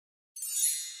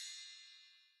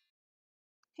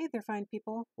Hey there, fine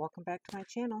people. Welcome back to my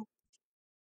channel.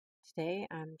 Today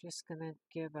I'm just going to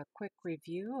give a quick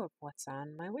review of what's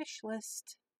on my wish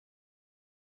list.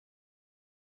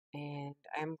 And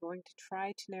I'm going to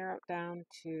try to narrow it down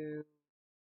to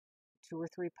 2 or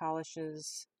 3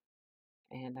 polishes.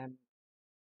 And I'm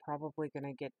probably going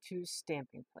to get 2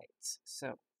 stamping plates.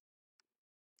 So,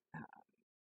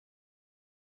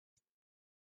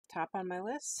 top on my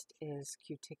list is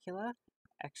Cuticula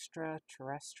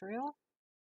Extraterrestrial.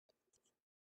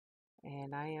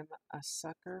 And I am a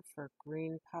sucker for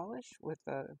green polish with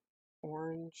a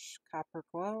orange copper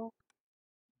glow.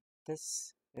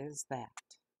 This is that.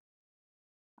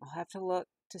 I'll have to look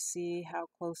to see how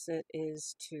close it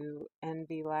is to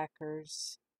NB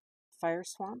Lacquer's Fire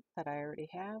Swamp that I already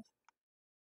have.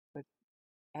 But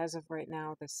as of right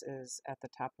now, this is at the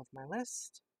top of my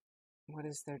list. What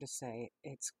is there to say?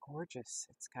 It's gorgeous.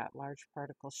 It's got large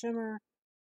particle shimmer.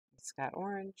 It's got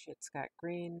orange. It's got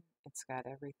green. It's got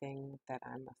everything that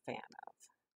I'm a fan of.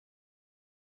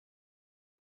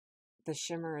 The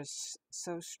shimmer is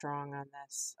so strong on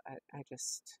this. I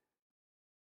just,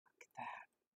 look at that.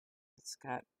 It's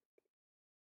got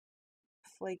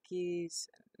flakies.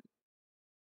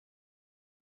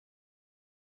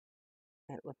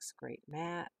 It looks great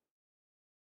matte.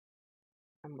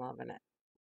 I'm loving it.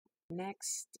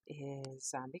 Next is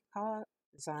Zombie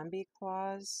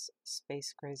Claws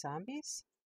Space Gray Zombies.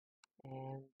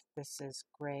 And this is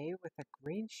gray with a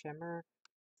green shimmer.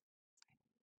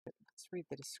 Let's read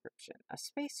the description. A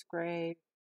space gray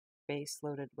base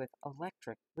loaded with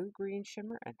electric blue-green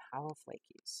shimmer and hollow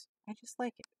flakies. I just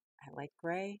like it. I like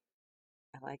gray.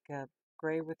 I like a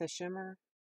gray with a shimmer.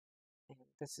 And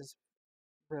this is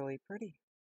really pretty.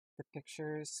 The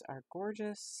pictures are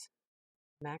gorgeous.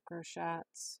 Macro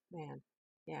shots. Man,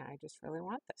 yeah, I just really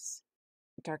want this.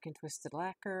 Dark and Twisted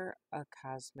Lacquer, A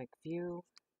Cosmic View.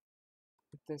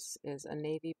 This is a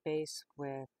navy base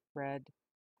with red,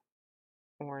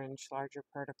 orange, larger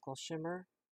particle shimmer,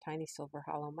 tiny silver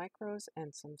hollow micros,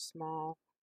 and some small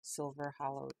silver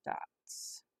hollow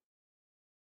dots.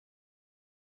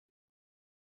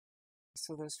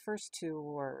 So those first 2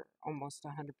 were almost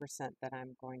 100% that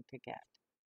I'm going to get.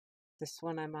 This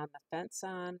one I'm on the fence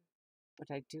on,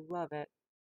 but I do love it.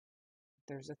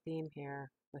 There's a theme here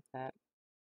with that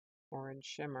orange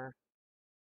shimmer.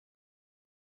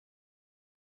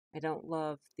 I don't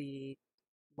love the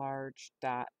large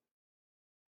dot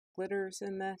glitters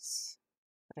in this,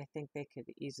 but I think they could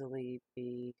easily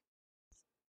be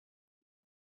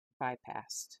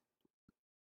bypassed,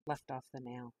 left off the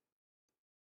nail.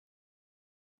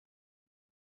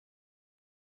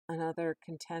 Another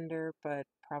contender, but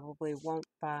probably won't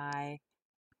buy,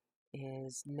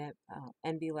 is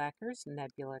NB Lacquer's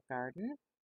Nebula Garden.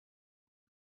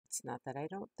 It's not that I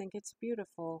don't think it's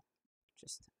beautiful,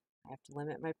 just I have to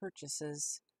limit my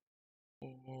purchases,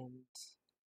 and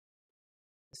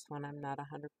this one I'm not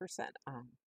 100% on.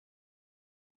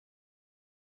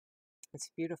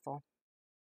 It's beautiful.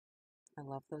 I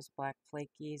love those black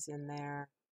flakies in there.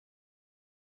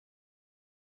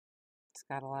 It's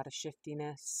got a lot of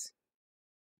shiftiness.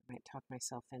 I might talk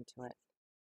myself into it.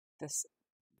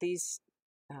 These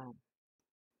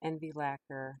NB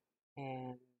Lacquer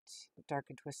and Dark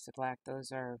and Twisted Lac,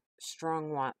 those are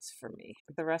strong wants for me.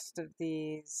 The rest of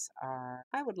these are,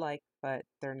 I would like, but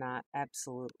they're not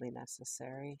absolutely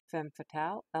necessary. Femme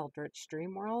Fatale, Eldritch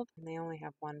Dream World, and they only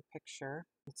have 1 picture.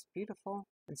 It's beautiful,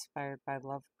 inspired by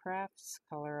Lovecraft's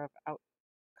Color Out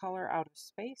of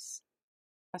Space.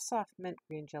 A soft mint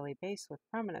green jelly base with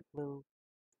prominent blue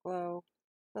glow,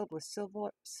 filled with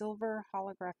silver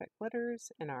holographic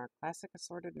glitters in our classic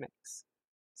assorted mix.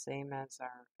 Same as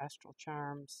our Astral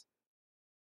Charms,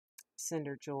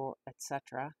 Cinder Jewel,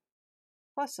 etc.,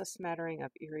 plus a smattering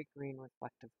of eerie green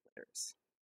reflective glitters.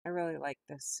 I really like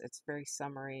this. It's very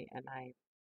summery, and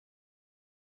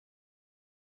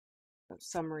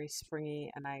summery, springy,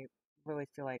 and I really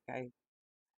feel like I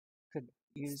could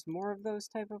use more of those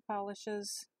type of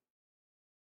polishes.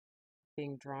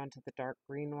 Being drawn to the dark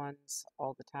green ones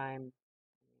all the time.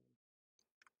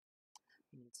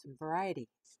 I need some variety.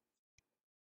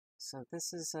 So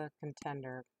this is a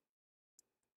contender.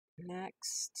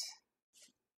 Next,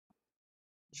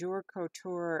 Jour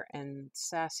Couture and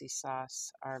Sassy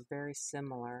Sauce are very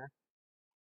similar.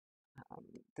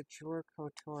 The Jour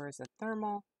Couture is a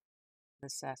thermal. The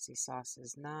Sassy Sauce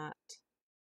is not.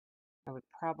 I would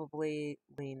probably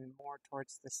lean more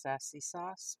towards the Sassy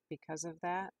Sauce because of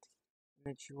that.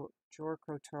 And the Jour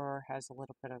Couture has a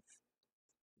little bit of,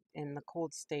 in the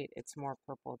cold state, it's more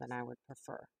purple than I would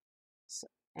prefer. So,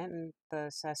 and the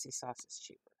Sassy Sauce is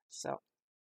cheaper. So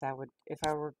that would, if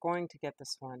I were going to get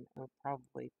this one, I would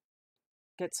probably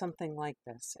get something like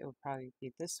this, it would probably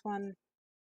be this one.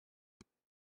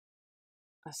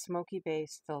 A smoky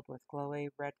base filled with glowy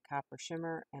red copper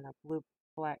shimmer and a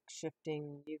blue-black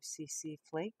shifting UCC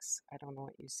flakes. I don't know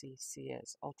what UCC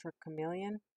is. Ultra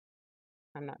Chameleon?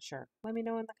 I'm not sure. Let me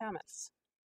know in the comments.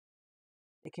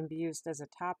 It can be used as a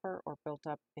topper or built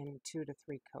up in 2 to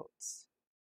 3 coats.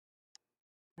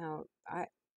 Now,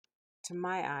 to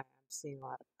my eye, I'm seeing a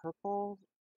lot of purple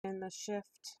in the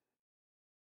shift,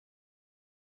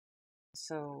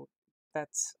 so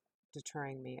that's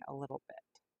deterring me a little bit.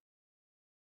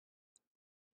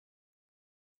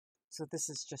 So this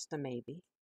is just a maybe.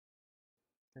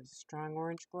 There's a strong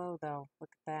orange glow though.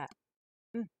 Look at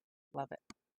that. Love it.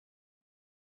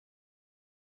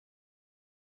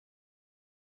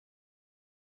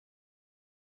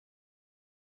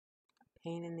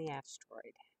 Pain in the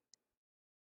asteroid.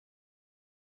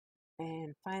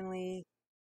 And finally,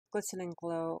 Glisten and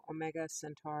Glow Omega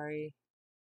Centauri.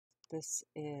 This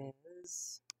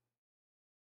is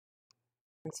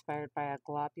inspired by a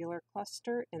globular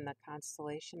cluster in the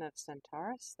constellation of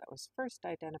Centaurus that was first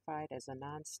identified as a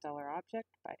non-stellar object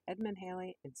by Edmund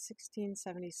Halley in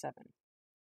 1677.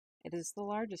 It is the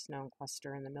largest known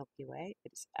cluster in the Milky Way.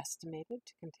 It is estimated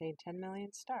to contain 10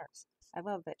 million stars. I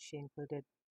love that she included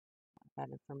that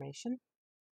information.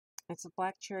 It's a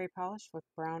black cherry polish with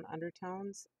brown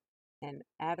undertones and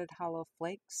added hollow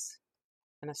flakes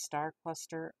and a star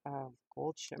cluster of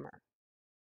gold shimmer.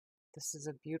 This is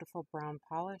a beautiful brown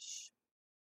polish.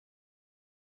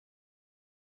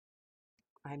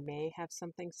 I may have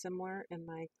something similar in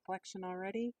my collection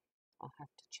already. I'll have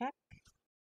to check.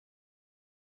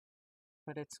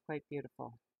 But it's quite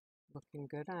beautiful. Looking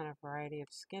good on a variety of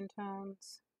skin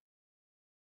tones.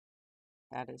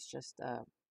 That is just a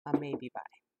maybe buy.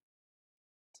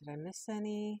 Did I miss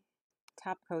any?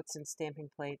 Top coats and stamping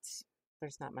plates.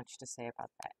 There's not much to say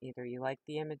about that. Either you like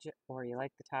the image or you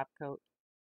like the top coat.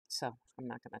 So I'm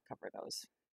not going to cover those.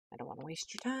 I don't want to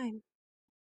waste your time.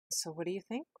 So what do you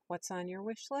think? What's on your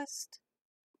wish list?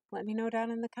 Let me know down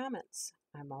in the comments.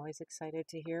 I'm always excited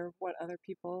to hear what other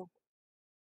people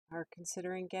are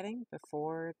considering getting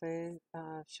before the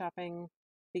shopping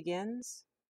begins.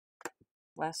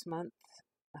 Last month,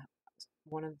 uh,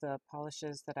 one of the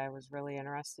polishes that I was really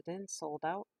interested in sold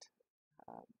out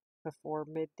before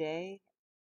midday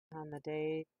on the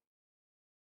day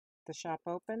the shop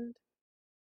opened.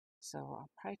 So I'll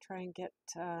probably try and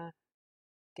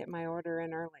get my order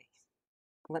in early.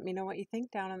 Let me know what you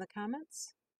think down in the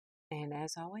comments. And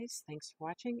as always, thanks for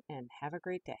watching and have a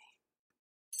great day.